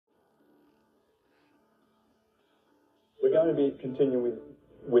we're going to be continuing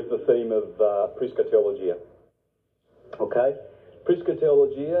with the theme of Theology. Okay?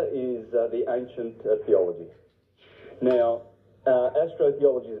 Theology is the ancient theology. Now,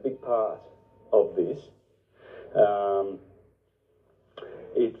 AstroTheology is a big part of this.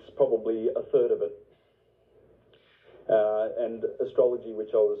 It's probably a third of it. And astrology,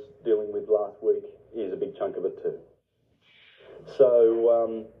 which I was dealing with last week, is a big chunk of it too.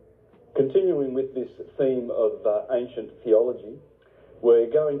 So, continuing with this theme of ancient theology, we're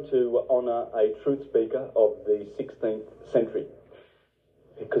going to honour a truth speaker of the 16th century,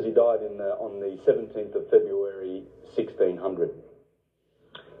 because he died on the 17th of February 1600,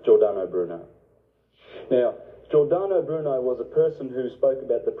 Giordano Bruno. Now, Giordano Bruno was a person who spoke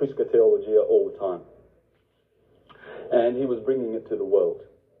about the Prisca Theologia all the time, and he was bringing it to the world.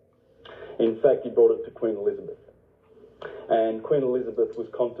 In fact, he brought it to Queen Elizabeth. And Queen Elizabeth was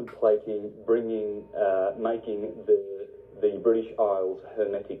contemplating making the British Isles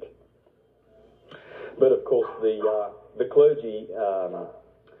hermetic. But of course, the clergy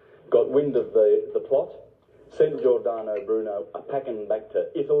got wind of the plot, sent Giordano Bruno a-packing back to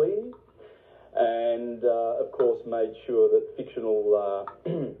Italy, and of course made sure that fictional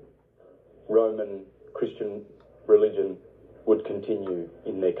Roman Christian religion would continue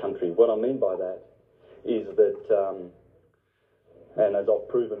in their country. What I mean by that is that, and as I've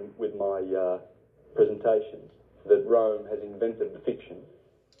proven with my presentations, that Rome has invented the fiction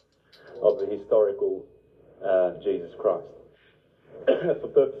of the historical Jesus Christ for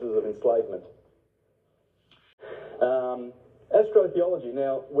purposes of enslavement. Astrotheology.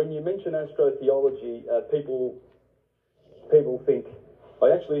 Now, when you mention astrotheology, people think,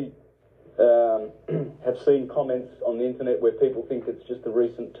 I actually have seen comments on the internet where people think it's just a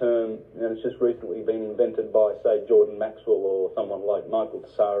recent term and it's just recently been invented by, say, Jordan Maxwell or someone like Michael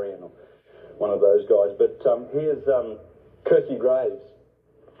Tsarian or one of those guys. But here's Kersey Graves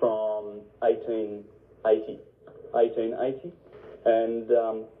from 1880, and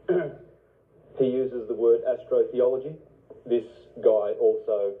he uses the word astrotheology. This guy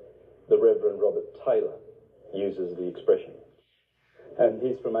also, the Reverend Robert Taylor, uses the expression. And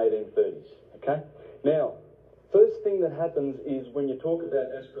he's from 1830s, okay? Now, first thing that happens is when you talk about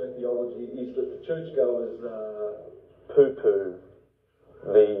astrotheology is that the churchgoers poo-poo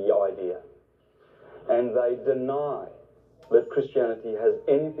the idea. And they deny that Christianity has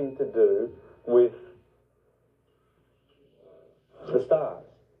anything to do with the stars.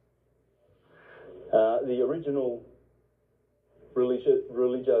 The original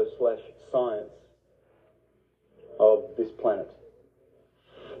religio/science of this planet.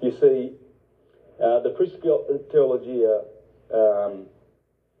 You see, the Prisca Theologia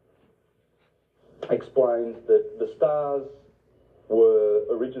explains that the stars were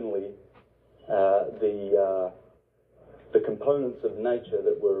originally the components of nature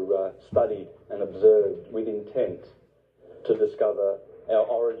that were studied and observed with intent to discover our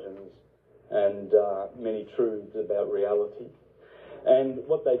origins and many truths about reality. And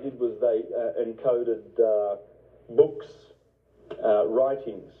what they did was they encoded books,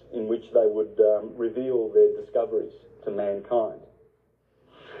 writings in which they would reveal their discoveries to mankind.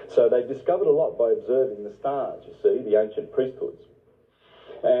 So they discovered a lot by observing the stars, you see, the ancient priesthoods.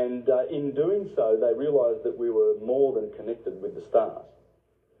 And in doing so, they realised that we were more than connected with the stars.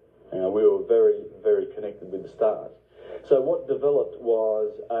 You know, we were very, very connected with the stars. So what developed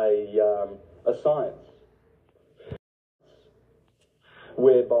was a science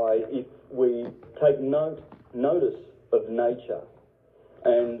whereby if we take notice of nature,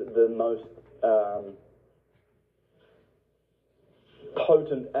 and the most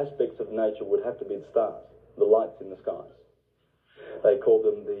potent aspects of nature would have to be the stars, the lights in the skies. They called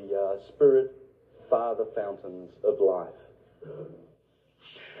them the spirit father fountains of life.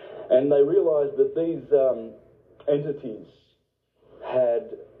 And they realised that these entities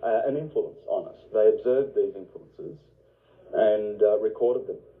had an influence on us. They observed these influences and recorded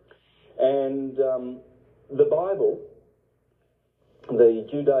them. And the Bible, the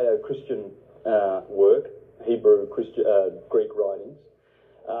Judeo-Christian work, Hebrew, Greek writings,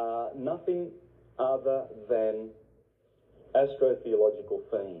 nothing other than astrotheological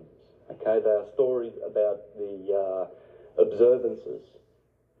themes. Okay, they are stories about the observances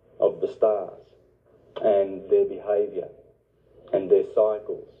of the stars and their behaviour and their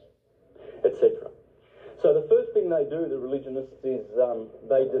cycles, etc. So the first thing they do, the religionists, is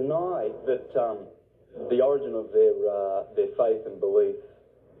they deny that the origin of their faith and belief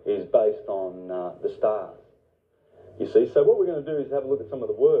is based on the stars. You see, so what we're going to do is have a look at some of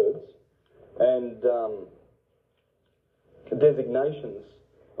the words and designations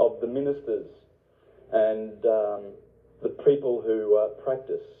of the ministers and the people who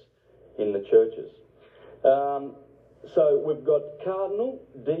practice in the churches. So we've got cardinal,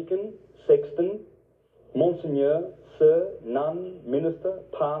 deacon, sexton, Monsignor, Sir, Nun, Minister,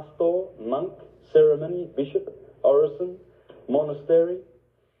 Pastor, Monk, Ceremony, Bishop, Orison, Monastery,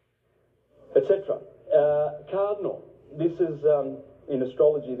 etc. Cardinal. This is, in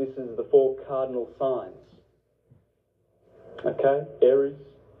astrology, this is the 4 cardinal signs. Okay? Aries,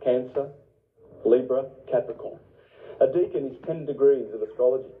 Cancer, Libra, Capricorn. A deacon is 10 degrees of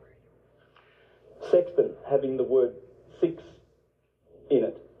astrology. Sexton, having the word 6 in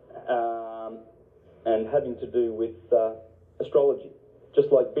it, and having to do with astrology,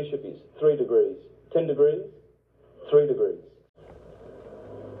 just like bishop is, 3 degrees. 10 degrees, 3 degrees.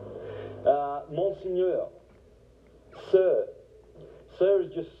 Monsignor, Sir. Sir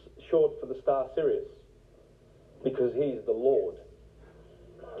is just short for the star Sirius, because he's the Lord.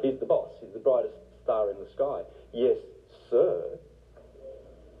 He's the boss. He's the brightest star in the sky. Yes, sir.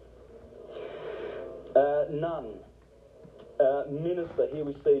 Nun. Minister. Here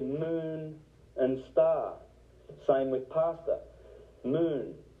we see moon and star. Same with pastor.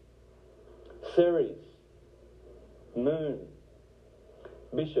 Moon. Ceres. Moon.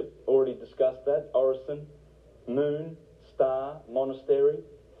 Bishop. Already discussed that. Orison. Moon. Star. Monastery.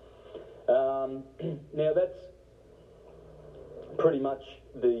 Now that's pretty much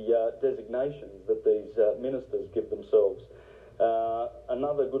the designations that these ministers give themselves.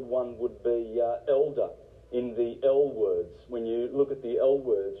 Another good one would be elder in the L words. When you look at the L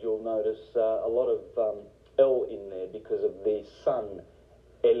words, you'll notice a lot of L in there because of the sun,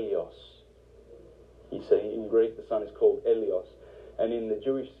 Elios. You see, in Greek the sun is called Elios, and in the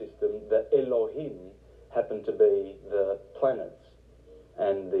Jewish system the Elohim happen to be the planets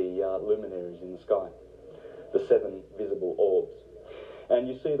and the luminaries in the sky, the 7 visible orbs. And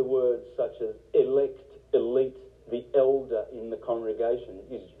you see the words such as elect, elite, the elder in the congregation.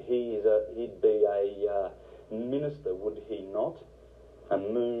 He'd be a minister, would he not? A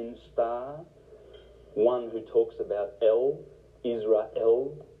moon star, one who talks about El,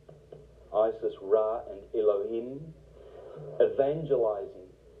 Israel, Isis, Ra, and Elohim, evangelizing,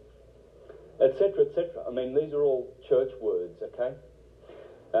 etc., etc. I mean, these are all church words, okay?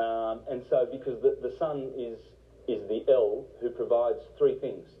 And so, because the sun is the El who provides 3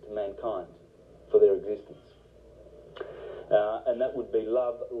 things to mankind for their existence. And that would be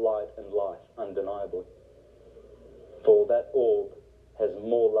love, light, and life, undeniably. For that orb has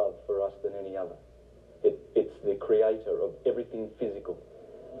more love for us than any other. It's the creator of everything physical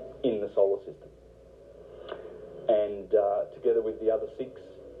in the solar system. And together with the other 6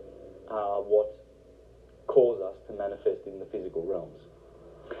 are what cause us to manifest in the physical realms.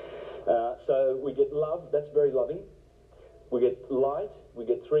 So we get love, that's very loving. We get light, we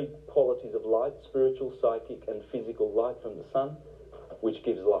get 3 qualities of light: spiritual, psychic, and physical light from the sun, which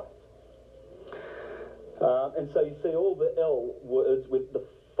gives life. And so you see all the L words with the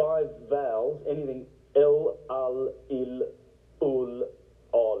 5 vowels, anything El, Al, Il, Ul,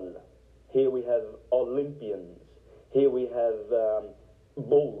 Ol. Here we have Olympians. Here we have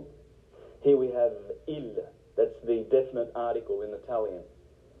bull. Here we have il. That's the definite article in Italian.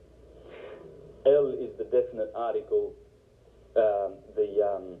 El is the definite article,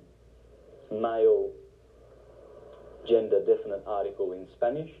 the male gender definite article in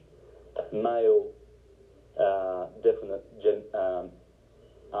Spanish, male definite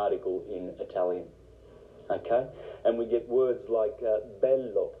article in Italian. Okay? And we get words like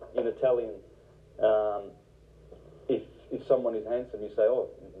bello in Italian. If someone is handsome, you say, oh,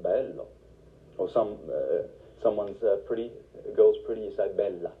 bello. Or someone's pretty, a girl's pretty, you say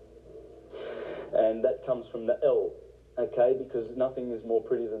bella. And that comes from the L, okay, because nothing is more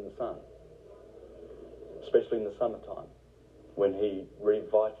pretty than the sun, especially in the summertime, when he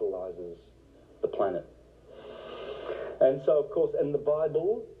revitalizes the planet. And so, of course, and the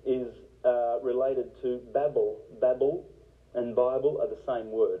Bible is related to Babel. Babel and Bible are the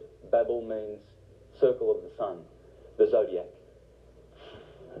same word. Babel means circle of the sun, the zodiac.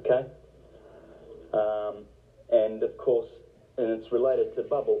 Okay? And of course, and it's related to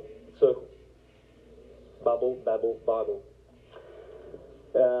bubble, circle. Bubble, Babel, Bible.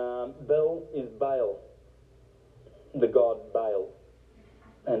 Bel is Baal, the god Baal.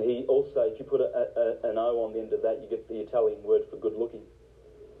 And he also, if you put an O on the end of that, you get the Italian word for good looking.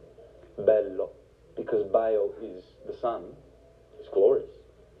 Bello. Because Baal is the sun. He's glorious.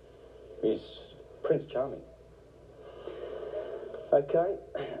 He's Prince Charming. Okay,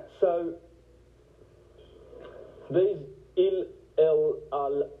 so these Il, El,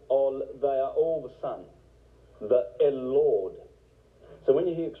 Al, Ol, they are all the sun. The El Lord. So when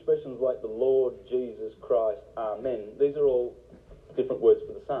you hear expressions like the Lord Jesus Christ, Amen, these are all different words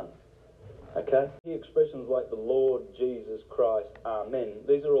for the Son. Okay? You hear expressions like the Lord Jesus Christ, Amen,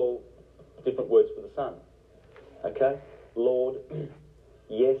 these are all different words for the Son. Okay? Lord,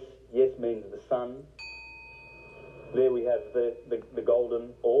 yes means the Son. There we have the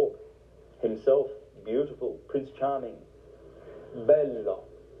golden orb himself, beautiful, Prince Charming, bello.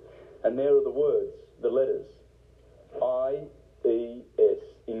 And there are the words, the letters, I-E-S.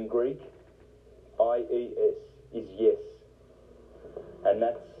 In Greek, I-E-S is yes. And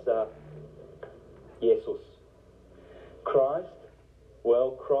that's Jesus. Christ,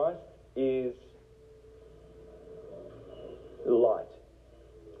 well, Christ is light,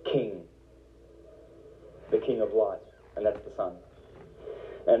 King, the King of light, and that's the Son.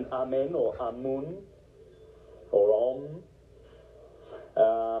 And Amen or Amun or Om,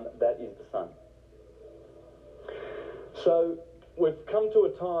 that is the Son. So we've come to a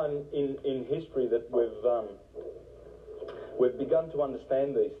time in history that we've begun to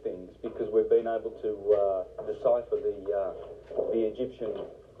understand these things because we've been able to decipher the Egyptian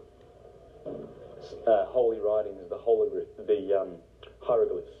holy writings, the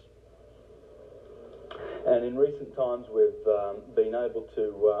hieroglyphs. And in recent times we've been able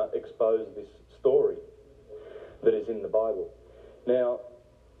to expose this story that is in the Bible. Now,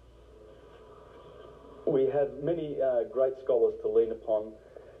 we have many great scholars to lean upon.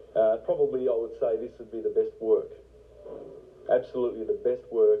 Probably I would say this would be the best work. Absolutely the best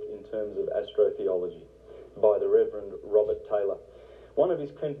work in terms of astrotheology by the Reverend Robert Taylor. One of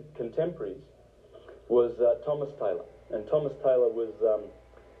his contemporaries was Thomas Taylor. And Thomas Taylor was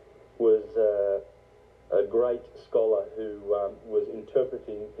a great scholar who was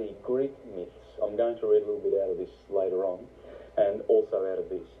interpreting the Greek myths. I'm going to read a little bit out of this later on, and also out of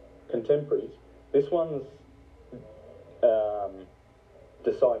these contemporaries. This one's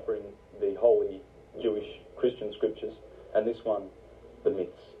deciphering the holy Jewish Christian scriptures, and this one, the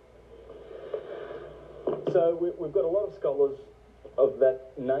myths. So we've got a lot of scholars of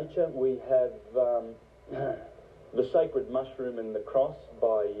that nature. We have The Sacred Mushroom and the Cross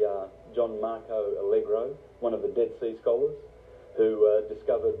by John Marco Allegro, one of the Dead Sea scholars, who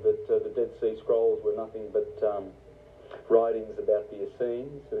discovered that the Dead Sea Scrolls were nothing but writings about the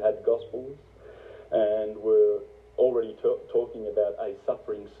Essenes who had Gospels, and were already talking about a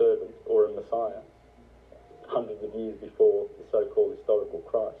suffering servant or a Messiah hundreds of years before the so-called historical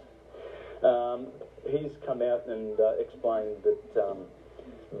Christ. He's come out and explained that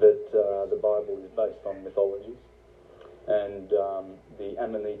the Bible is based on mythologies, and the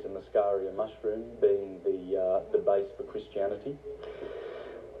Amanita muscaria mushroom being the base for Christianity.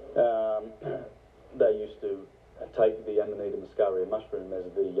 They used to take the Amanita muscaria mushroom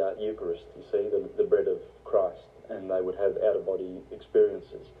as the Eucharist, you see, the bread of Christ, and they would have out-of-body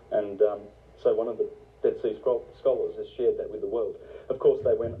experiences. And so one of the Dead Sea scholars has shared that with the world. Of course,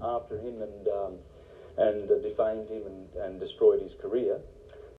 they went after him and defamed him and destroyed his career.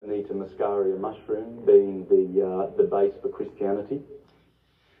 Amanita muscaria mushroom being the base for Christianity.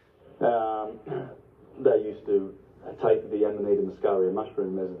 They used to take the Amanita muscaria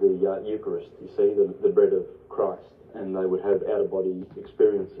mushroom as the Eucharist, you see, the bread of Christ, and they would have out-of-body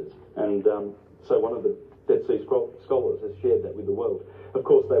experiences. And so one of the Dead Sea scholars has shared that with the world. Of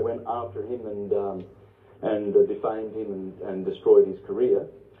course, they went after him and defamed him and destroyed his career,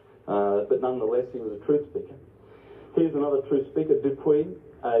 but nonetheless, he was a truth speaker. Here's another truth speaker, Dupuy,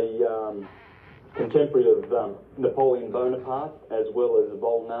 a contemporary of Napoleon Bonaparte, as well as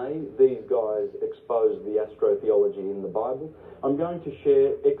Volney. These guys exposed the astrotheology in the Bible. I'm going to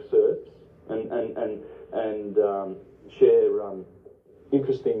share excerpts and share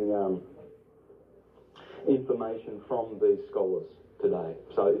interesting information from these scholars today.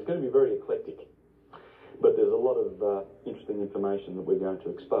 So it's going to be very eclectic, but there's a lot of interesting information that we're going to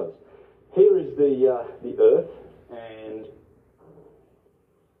expose. Here is the Earth, and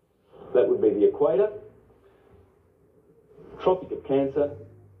that would be the equator, Tropic of Cancer,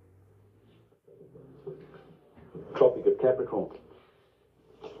 Tropic of Capricorn.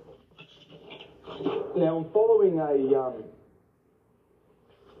 Now I'm following a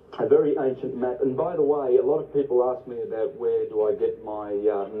very ancient map, and by the way, a lot of people ask me about where do I get my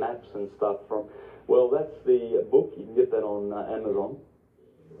maps and stuff from. Well, that's the book. You can get that on Amazon,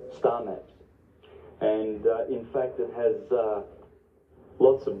 Star Maps. And in fact, it has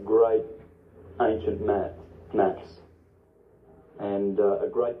lots of great ancient maps, and a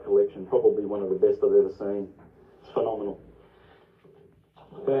great collection, probably one of the best I've ever seen. It's phenomenal.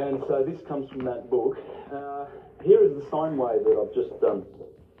 And so this comes from that book. Here is the sine wave that I've just done.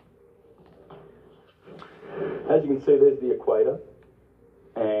 As you can see, there's the equator,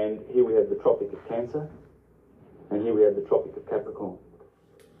 And here we have the Tropic of Cancer, and here we have the Tropic of Capricorn.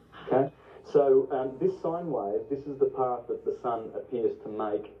 Okay? So this sine wave, this is the path that the sun appears to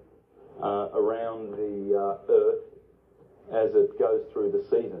make around the Earth as it goes through the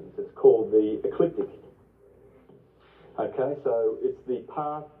seasons. It's called the ecliptic. Okay, so it's the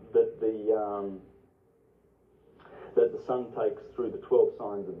path that the sun takes through the 12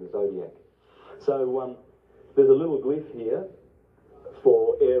 signs of the zodiac. So there's a little glyph here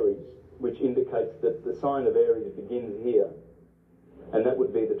for Aries, which indicates that the sign of Aries begins here, and that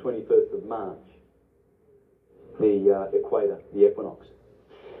would be the 21st of March, the equator, the equinox.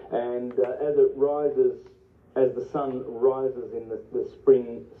 And as the sun rises in the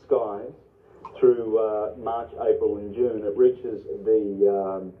spring skies through March, April and June, it reaches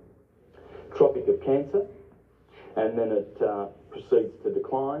the Tropic of Cancer, and then it proceeds to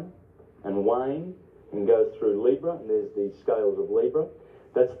decline and wane and goes through Libra, and there's the scales of Libra.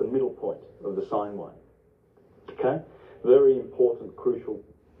 That's the middle point of the sine wave. Okay? Very important, crucial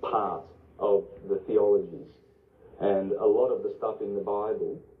part of the theologies. And a lot of the stuff in the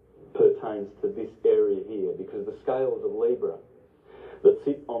Bible pertains to this area here, because the scales of Libra that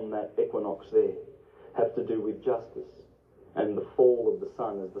sit on that equinox there have to do with justice and the fall of the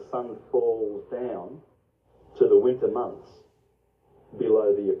sun. As the sun falls down to the winter months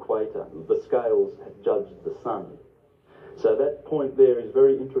below the equator, the scales have judged the sun. So that point there is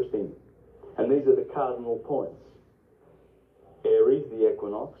very interesting. And these are the cardinal points. Aries, the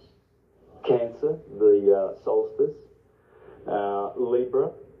equinox; Cancer, the solstice;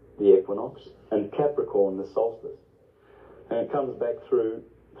 Libra, the equinox; and Capricorn, the solstice. And it comes back through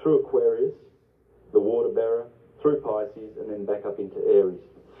Aquarius, the water bearer, through Pisces, and then back up into Aries.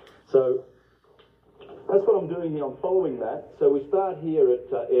 So that's what I'm doing here. I'm following that. So we start here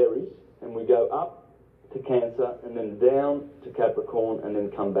at Aries, and we go up to Cancer, and then down to Capricorn, and then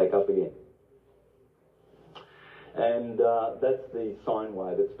come back up again. And that's the sine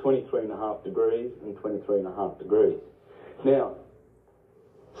wave. It's 23.5 degrees and 23.5 degrees. Now,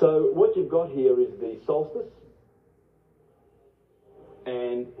 so what you've got here is the solstice,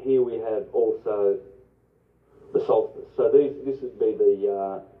 and here we have also the solstice. So this would be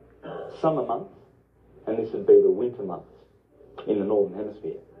the summer months, and this would be the winter months in the Northern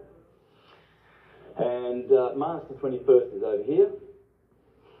Hemisphere. And March the 21st is over here.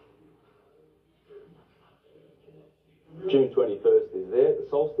 June 21st is there, the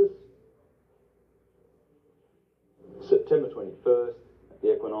solstice. September 21st,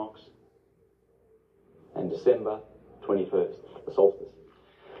 the equinox. And December 21st, the solstice.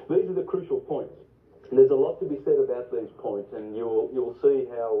 These are the crucial points. And there's a lot to be said about these points, and you'll see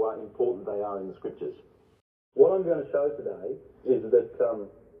how important they are in the scriptures. What I'm going to show today is that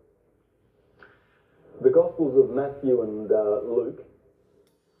the Gospels of Matthew and Luke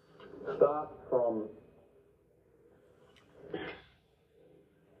start from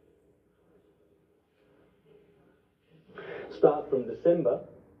December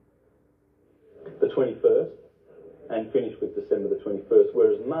the 21st and finish with December the 21st,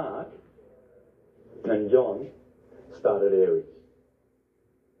 whereas Mark and John start at Aries.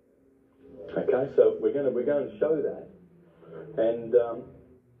 Okay, so we're going to show that, and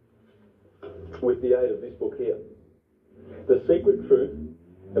with the aid of this book here, The Secret Truth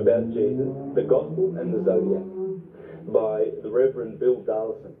About Jesus, the Gospel and the Zodiac, by the Reverend Bill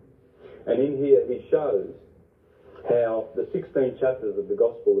Darlison. And in here he shows how the 16 chapters of the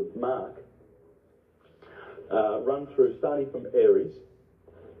Gospel of Mark run through, starting from Aries,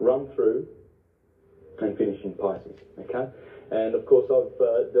 run through and finish in Pisces. Okay, and of course I've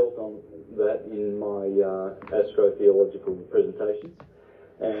dealt on that in my AstroTheological presentations,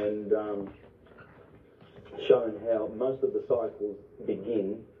 and shown how most of the cycles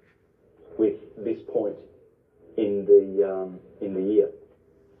begin with this point in the year.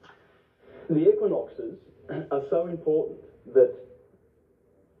 The equinoxes are so important that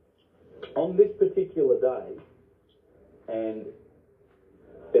on this particular day, and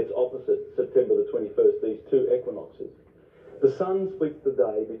its opposite, September the 21st, these two equinoxes, the sun splits the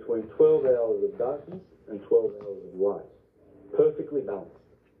day between 12 hours of darkness and 12 hours of light, perfectly balanced.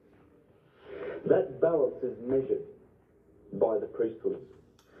 That balance is measured by the priesthoods,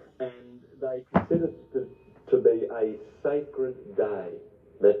 and they consider it to be a sacred day,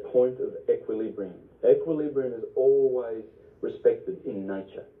 that point of equilibrium. Equilibrium is always respected in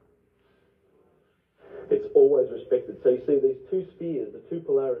nature. It's always respected. So you see these two spheres, the two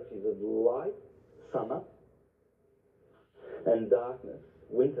polarities of light, summer, and darkness,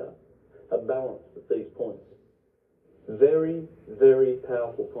 winter, are balanced at these points. Very, very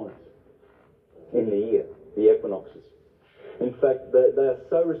powerful points in the year, the equinoxes. In fact, they are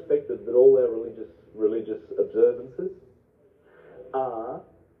so respected that all our religious observances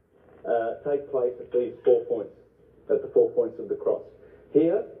take place at these 4 points, at the 4 points of the cross.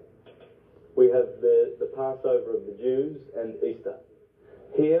 Here, we have the Passover of the Jews and Easter.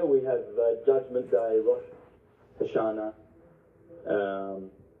 Here we have Judgment Day, Rosh Hashanah,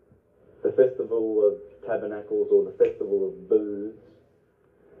 the Festival of Tabernacles or the Festival of Booths.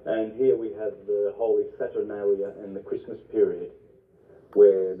 And here we have the Holy Saturnalia and the Christmas period,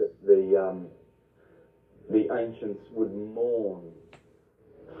 where the ancients would mourn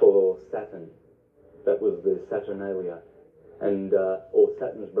for Saturn. That was the Saturnalia, and or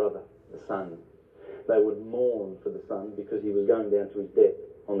Saturn's brother, the sun. They would mourn for the sun because he was going down to his death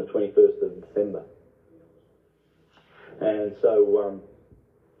on the 21st of December. And so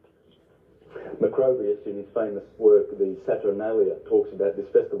Macrobius, in his famous work, the Saturnalia, talks about this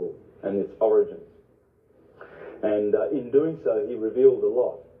festival and its origins. And in doing so, he revealed a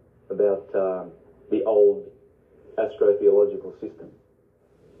lot about the old AstroTheological system.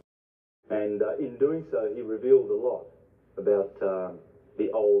 And in doing so, he revealed a lot about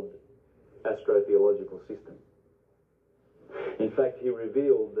the old AstroTheological system. In fact, he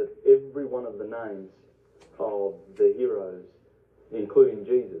revealed that every one of the names of the heroes, including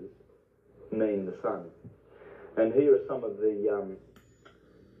Jesus, mean the sun. And here are some of the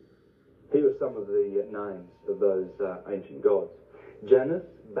names of those ancient gods: Janus,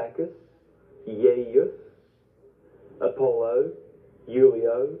 Bacchus, Yeus, Apollo,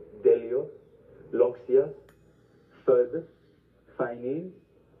 Julio, Delios, Loxias, Phobos, Phanes,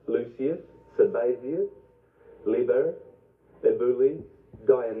 Lucius, Sabazius, Liber, Ebules,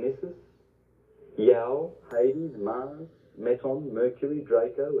 Dionysus, Yao, Hades, Mars, Meton, Mercury,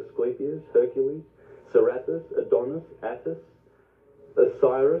 Draco, Asclepius, Hercules, Serapis, Adonis, Attis,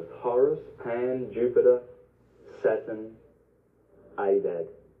 Osiris, Horus, Pan, Jupiter, Saturn, Adad.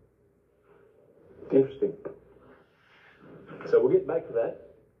 Interesting. So we'll get back to that.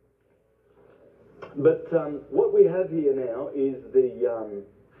 But what we have here now is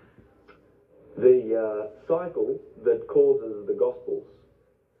the cycle that causes the Gospels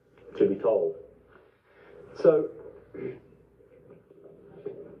to be told. So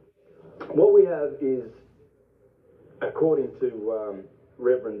what we have is, according to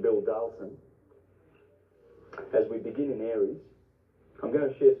Reverend Bill Dalton, as we begin in Aries, I'm going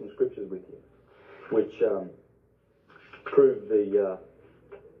to share some scriptures with you, which prove the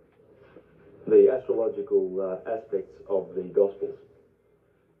astrological aspects of the Gospels.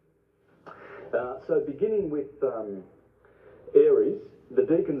 So beginning with Aries, the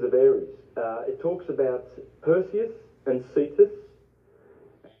deacons of Aries, it talks about Perseus and Cetus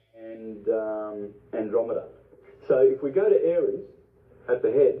and Andromeda. So if we go to Aries at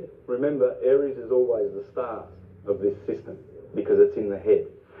the head, remember Aries is always the star of this system because it's in the head.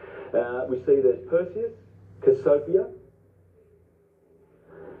 We see there's Perseus, Cassiopeia,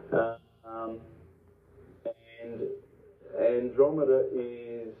 and Andromeda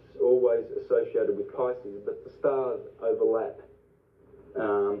is always associated with Pisces, but the stars overlap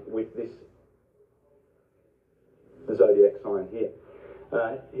with this zodiac sign here.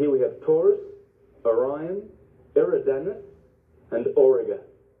 Here we have Taurus, Orion, Eridanus, and Auriga.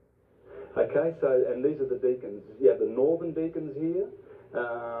 Okay, so, and these are the deacons. You have the northern deacons here.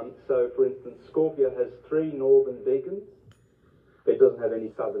 So, for instance, Scorpio has 3 northern deacons. It doesn't have any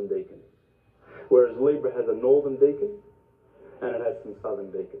southern deacons. Whereas Libra has a northern deacon, and it has some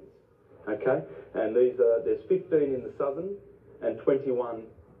southern deacons. Okay, and there's 15 in the southern and 21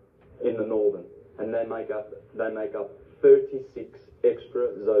 in the northern, and they make up 36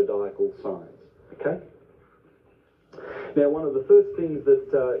 extra zodiacal signs. Okay. Now, one of the first things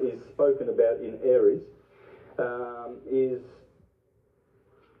that is spoken about in Aries is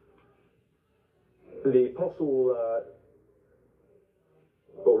the apostle,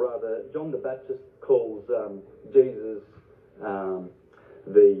 or rather, John the Baptist calls Jesus.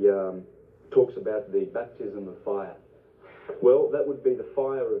 Talks about the baptism of fire. Well, that would be the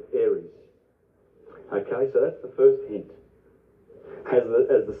fire of Aries. Okay, so that's the first hint. As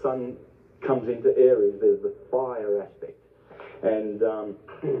the sun comes into Aries, there's the fire aspect. And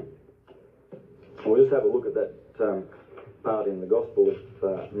we'll just have a look at that part in the Gospel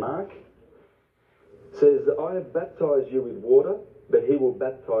of Mark. It says, I have baptized you with water, but he will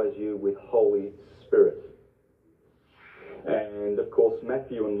baptize you with Holy Spirit. And of course,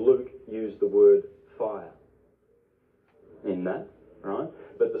 Matthew and Luke use the word fire in that, right?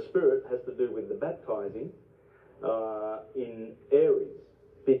 But the Spirit has to do with the baptizing in Aries,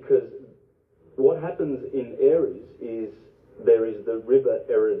 because what happens in Aries is there is the river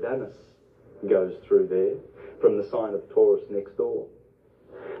Eridanus goes through there. from the sign of Taurus next door.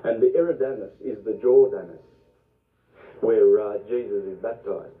 And the Eridanus is the Jordanus, where Jesus is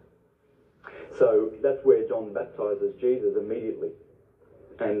baptized. So that's where John baptizes Jesus immediately.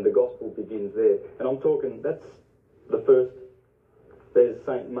 And the gospel begins there. And I'm talking, that's the first, there's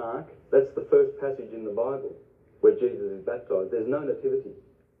St. Mark, that's the first passage in the Bible where Jesus is baptized. There's no nativity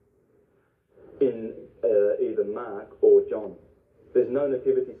in either Mark or John. There's no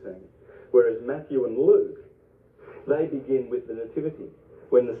nativity scene. Whereas Matthew and Luke, they begin with the nativity.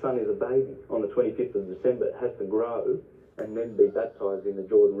 When the son is a baby on the 25th of December, it has to grow and then be baptized in the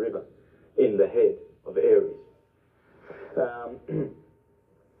Jordan River in the head of Aries.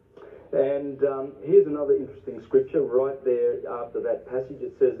 Here's another interesting scripture right there after that passage.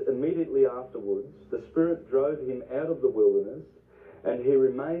 It says, immediately afterwards, the Spirit drove him out of the wilderness, and he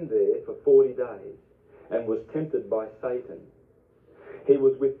remained there for 40 days and was tempted by Satan. He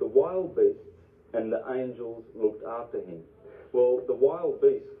was with the wild beasts, and the angels looked after him. Well, the wild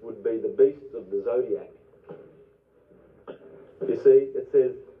beasts would be the beasts of the zodiac. You see, it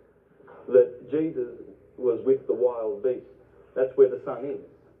says that Jesus was with the wild beasts. That's where the sun is.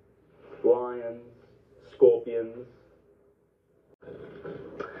 Lions, scorpions.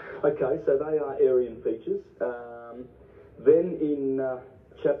 Okay, so they are Aryan features. Then in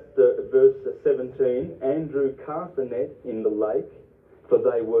verse 17, Andrew cast a net in the lake, for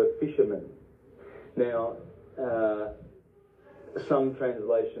they were fishermen. Now, some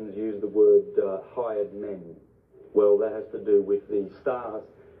translations use the word hired men. Well, that has to do with the stars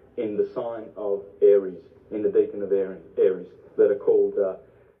in the sign of Aries, in the deacon of Aries, that are called the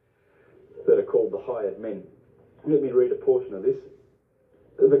hired men. Let me read a portion of this.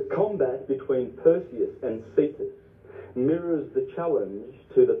 The combat between Perseus and Cetus mirrors the challenge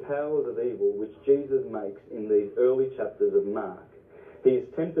to the powers of evil which Jesus makes in these early chapters of Mark. He is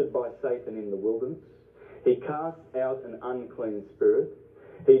tempted by Satan in the wilderness. He casts out an unclean spirit.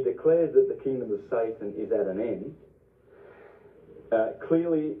 He declares that the kingdom of Satan is at an end.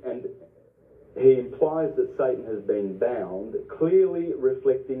 Clearly, and he implies that Satan has been bound, clearly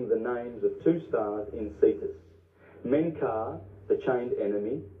reflecting the names of two stars in Cetus. Menkar, the chained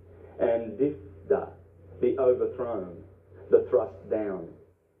enemy, and Difda, the overthrown, the thrust down.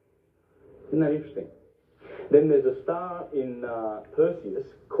 Isn't that interesting? Then there's a star in Perseus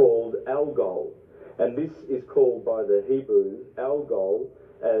called Algol, and this is called by the Hebrews, Algol,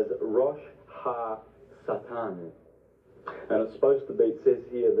 as Rosh Ha-Satan. And it's supposed to be, it says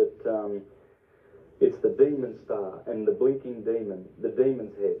here that it's the demon star, and the blinking demon, the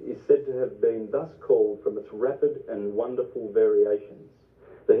demon's head, is said to have been thus called from its rapid and wonderful variations.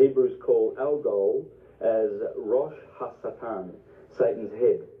 The Hebrews call Algol as Rosh Ha-Satan, Satan's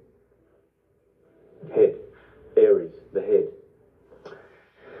head. Head. Aries, the head.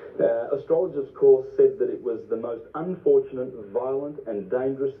 Astrologers, of course, said that it was the most unfortunate, violent, and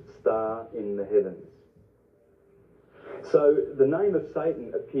dangerous star in the heavens. So the name of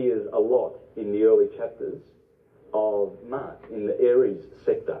Satan appears a lot in the early chapters of Mark, in the Aries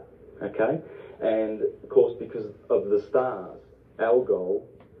sector, okay? And, of course, because of the stars, Algol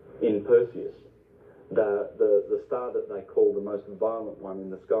in Perseus, the star that they call the most violent one in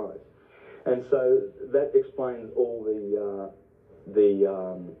the skies. And so that explains all the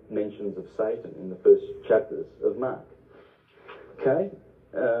mentions of Satan in the first chapters of Mark. Okay?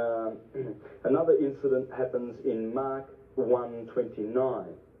 Another incident happens in Mark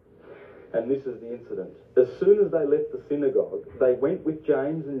 1:29, and this is the incident. As soon as they left the synagogue, they went with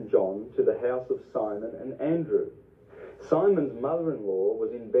James and John to the house of Simon and Andrew. Simon's mother-in-law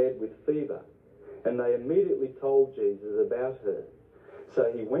was in bed with fever, and they immediately told Jesus about her.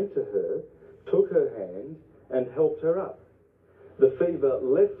 So he went to her, took her hand, and helped her up. The fever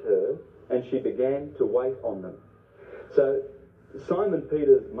left her, and she began to wait on them. So Simon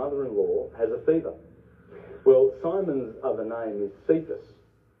Peter's mother-in-law has a fever. Well, Simon's other name is Cephas.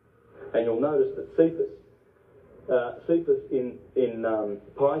 And you'll notice that Cephas in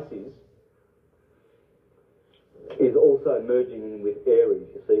Pisces is also merging in with Aries.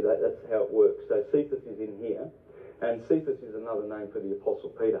 You see, that's how it works. So Cephas is in here, and Cephas is another name for the Apostle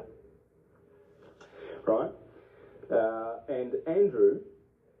Peter. Right? And Andrew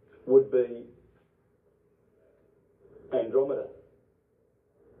would be Andromeda.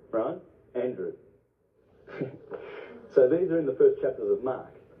 Right? Andrew. So these are in the first chapters of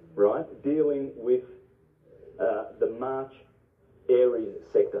Mark, right? Dealing with the March Aries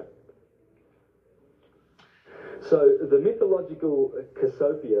sector. So the mythological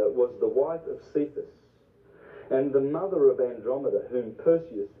Cassiopeia was the wife of Cephas and the mother of Andromeda, whom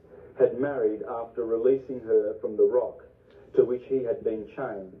Perseus had married after releasing her from the rock to which he had been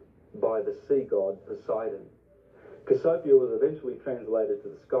chained by the sea god Poseidon. Cassiopeia was eventually translated to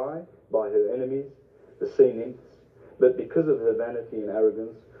the sky by her enemies, the sea nymphs, but because of her vanity and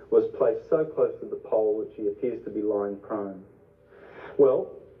arrogance, was placed so close to the pole that she appears to be lying prone.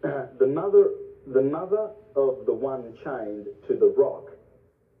 Well, the mother of the one chained to the rock,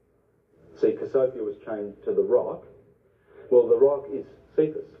 see, Cassiopeia was chained to the rock. Well, the rock is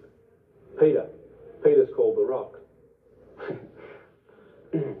Cephas, Peter. Peter's called the rock.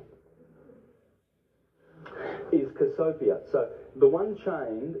 Is Cassiopeia. So the one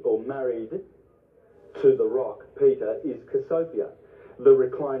chained or married to the rock, Peter, is Cassiopeia, the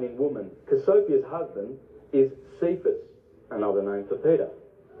reclining woman. Cassiopeia's husband is Cephas, another name for Peter,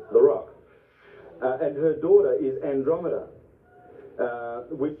 the rock. And her daughter is Andromeda,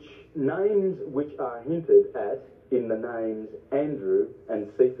 which are hinted at in the names Andrew and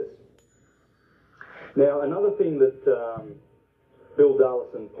Cephas. Now, another thing that Bill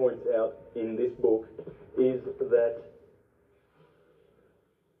Darlison points out in this book is that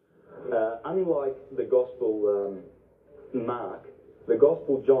unlike the Gospel Mark, the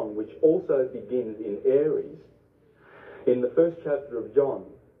Gospel John, which also begins in Aries, in the first chapter of John,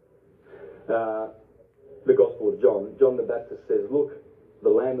 the Gospel of John, John the Baptist says, "Look, the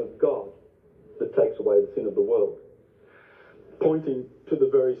Lamb of God that takes away the sin of the world," pointing to the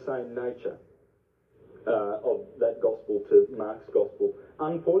very same nature of that Gospel to Mark's Gospel.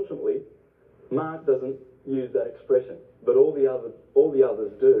 Unfortunately, Mark doesn't use that expression, but all the others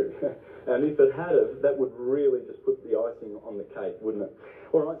do. And if it had of, that would really just put the icing on the cake, wouldn't it?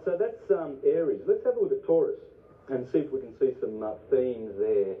 All right, so that's Aries. Let's have a look at Taurus and see if we can see some themes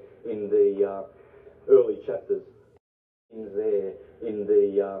there in the early chapters.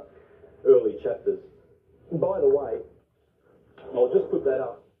 By the way, I'll just put that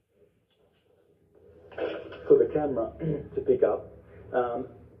up for the camera to pick up.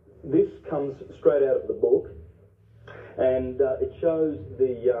 This comes straight out of the book, and it shows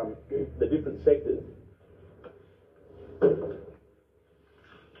the different sectors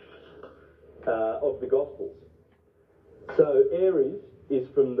of the Gospels. So Aries is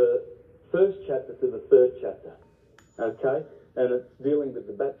from the first chapter to the third chapter, okay? And it's dealing with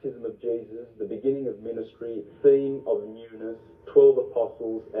the baptism of Jesus, the beginning of ministry, theme of newness, 12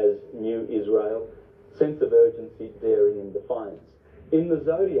 apostles as new Israel, sense of urgency, daring and defiance. In the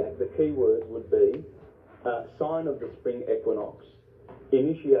zodiac, the key words would be sign of the spring equinox,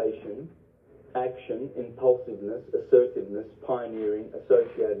 initiation, action, impulsiveness, assertiveness, pioneering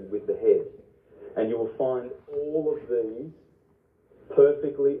associated with the head. And you will find all of these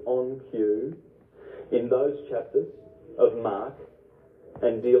perfectly on cue in those chapters of Mark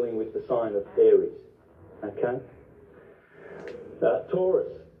and dealing with the sign of Aries. Okay?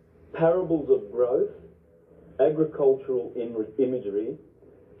 Taurus, parables of growth, agricultural imagery,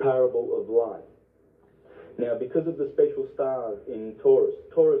 parable of life. Now, because of the special stars in Taurus,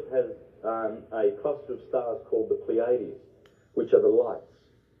 Taurus has a cluster of stars called the Pleiades, which are the lights.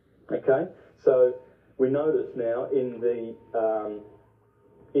 Okay? So we notice now in the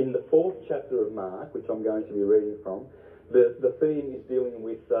fourth chapter of Mark, which I'm going to be reading from, the theme is dealing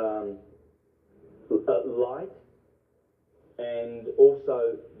with light and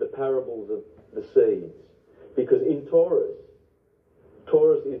also the parables of the seeds. Because in Taurus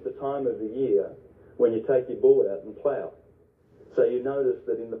is the time of the year when you take your bull out and plough. So you notice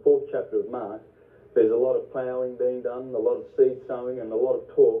that in the fourth chapter of Mark, there's a lot of ploughing being done, a lot of seed sowing, and a lot of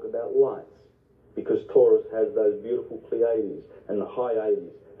talk about lights. Because Taurus has those beautiful Pleiades and the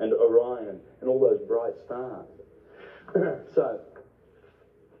Hyades and Orion and all those bright stars. So,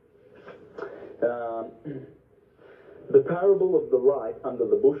 the parable of the light under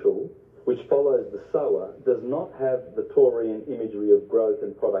the bushel, which follows the sower, does not have the Taurian imagery of growth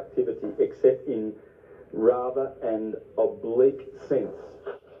and productivity except in rather an oblique sense.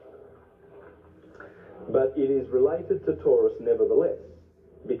 But it is related to Taurus nevertheless,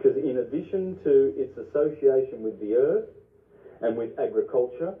 because in addition to its association with the earth and with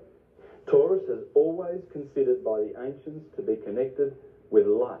agriculture, Taurus is always considered by the ancients to be connected with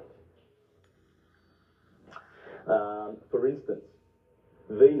light. For instance,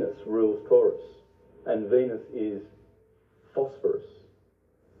 Venus rules Taurus, and Venus is phosphorus.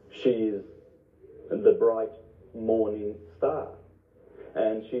 She is the bright morning star,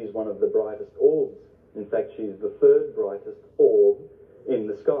 and she's one of the brightest orbs. In fact, she's the third brightest orb in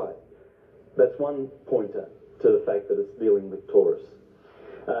the sky. That's one pointer to the fact that it's dealing with Taurus.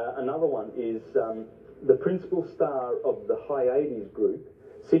 Another one is the principal star of the Hyades group,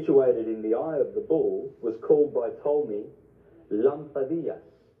 situated in the eye of the bull, was called by Ptolemy Lampadias.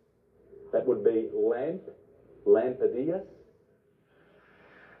 That would be lamp, Lampadias.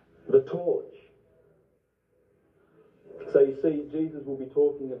 The torch. So you see, Jesus will be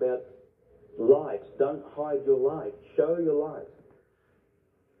talking about light. Don't hide your light. Show your light.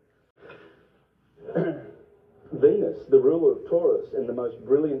 Venus, the ruler of Taurus and the most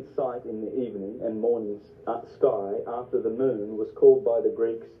brilliant sight in the evening and morning sky after the moon, was called by the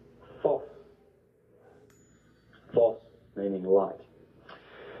Greeks Phos. Phos meaning light.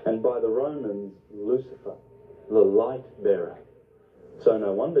 And by the Romans, Lucifer, the light bearer. So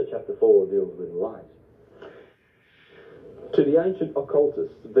no wonder chapter 4 deals with light. To the ancient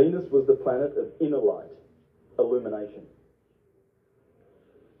occultists, Venus was the planet of inner light, illumination.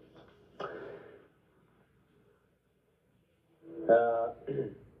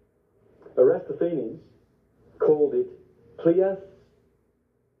 Aristophanes called it Pleias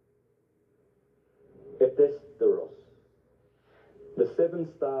Epesteros, the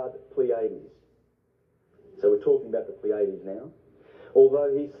seven-starred Pleiades. So we're talking about the Pleiades now.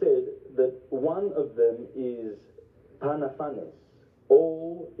 Although he said that one of them is Panaphanes,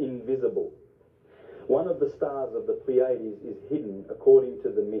 all invisible. One of the stars of the Pleiades is hidden according to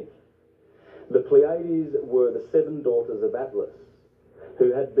the myth. The Pleiades were the 7 daughters of Atlas,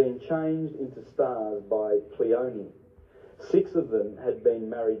 who had been changed into stars by Pleione. 6 of them had been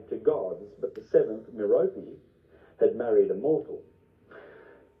married to gods, but the 7th, Merope, had married a mortal.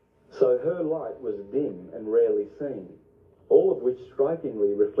 So her light was dim and rarely seen, all of which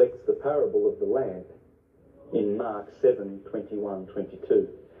strikingly reflects the parable of the lamp in Mark 7:21-22.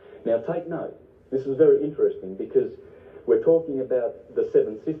 Now take note, this is very interesting because we're talking about the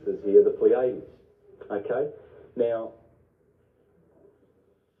 7 sisters here, the Pleiades. Okay? Now,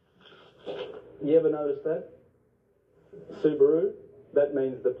 you ever notice that? Subaru, that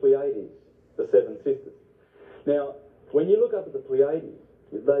means the Pleiades, the 7 sisters. Now, when you look up at the Pleiades,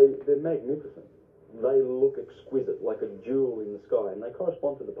 they're magnificent. They look exquisite, like a jewel in the sky, and they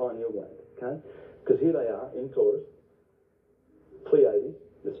correspond to the pineal gland, okay? Because here they are in Taurus, Pleiades.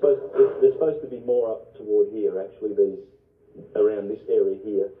 They're supposed to be more up toward here, actually, these around this area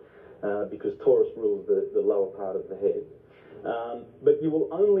here, because Taurus rules the lower part of the head. But you will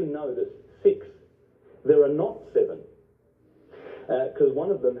only notice 6. There are not 7, because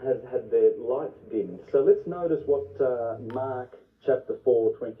one of them has had their lights dimmed. So let's notice what Mark chapter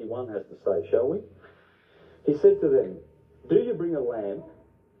 4:21 has to say, shall we? He said to them, "Do you bring a lamp?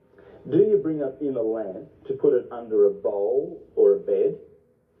 Do you bring in a lamp to put it under a bowl or a bed?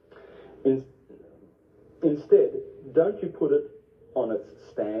 Instead, don't you put it on its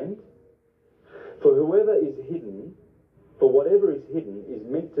stand? For whatever is hidden is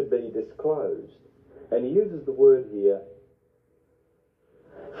meant to be disclosed." And he uses the word here,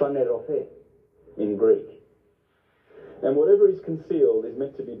 phanerophe, in Greek. And whatever is concealed is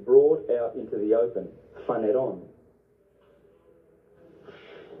meant to be brought out into the open, phaneron.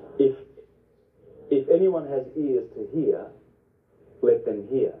 If anyone has ears to hear, let them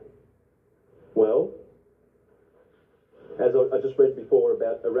hear. Well, as I just read before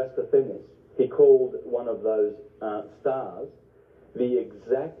about Aristophanes, he called one of those stars the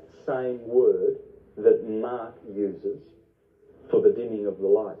exact same word that Mark uses for the dimming of the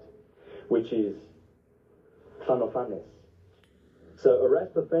light, which is Phanophanes. So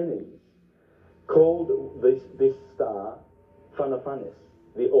Aristophanes called this star Phanophanes,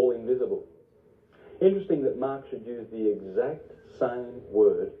 the all-invisible. Interesting that Mark should use the exact same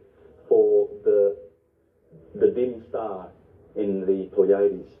word for the dim star in the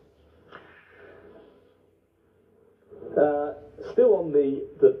Pleiades. Still on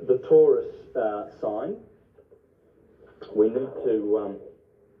the Taurus sign, we need to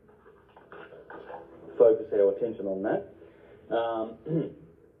focus our attention on that.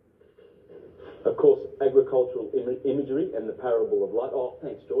 Of course, agricultural imagery and the parable of light. Oh,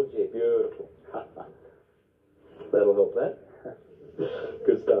 thanks, George. Yeah, beautiful. That'll help that.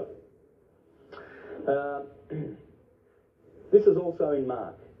 Good stuff. This is also in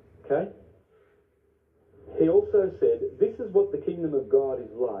Mark, okay? He also said, "This is what the kingdom of God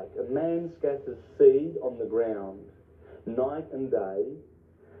is like. A man scatters seed on the ground, night and day,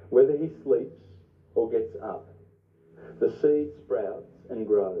 whether he sleeps or gets up. The seed sprouts and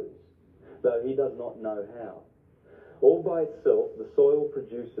grows, though he does not know how. All by itself, the soil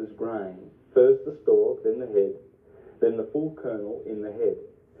produces grain, first the stalk, then the head, then the full kernel in the head.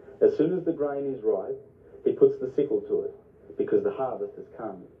 As soon as the grain is ripe, he puts the sickle to it, because the harvest has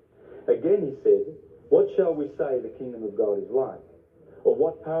come." Again he said, "What shall we say the kingdom of God is like? Or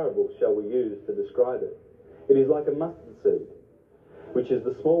what parable shall we use to describe it? It is like a mustard seed, which is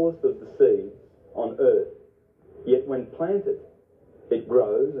the smallest of the seeds on earth. Yet when planted, it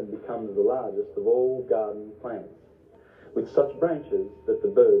grows and becomes the largest of all garden plants, with such branches that the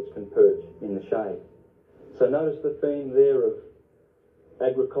birds can perch in the shade." So notice the theme there of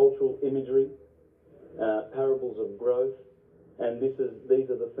agricultural imagery, parables of growth, and these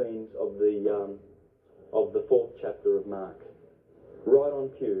are the themes of the fourth chapter of Mark. Right on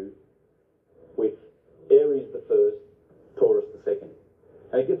cue with Aries the first, Taurus the second.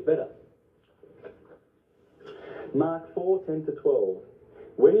 And it gets better. Mark 4:10-12.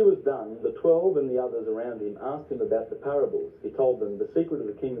 When he was done, the 12 and the others around him asked him about the parables. He told them, "The secret of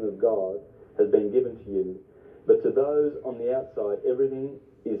the kingdom of God has been given to you, but to those on the outside everything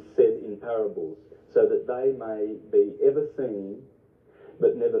is said in parables, so that they may be ever seeing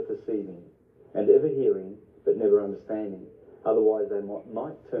but never perceiving, and ever hearing but never understanding. Otherwise they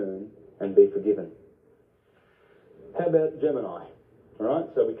might turn and be forgiven." How about Gemini? All right,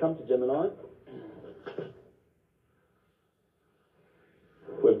 so we come to Gemini.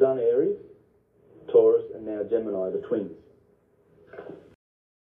 We've done Aries, Taurus, and now Gemini, the twins.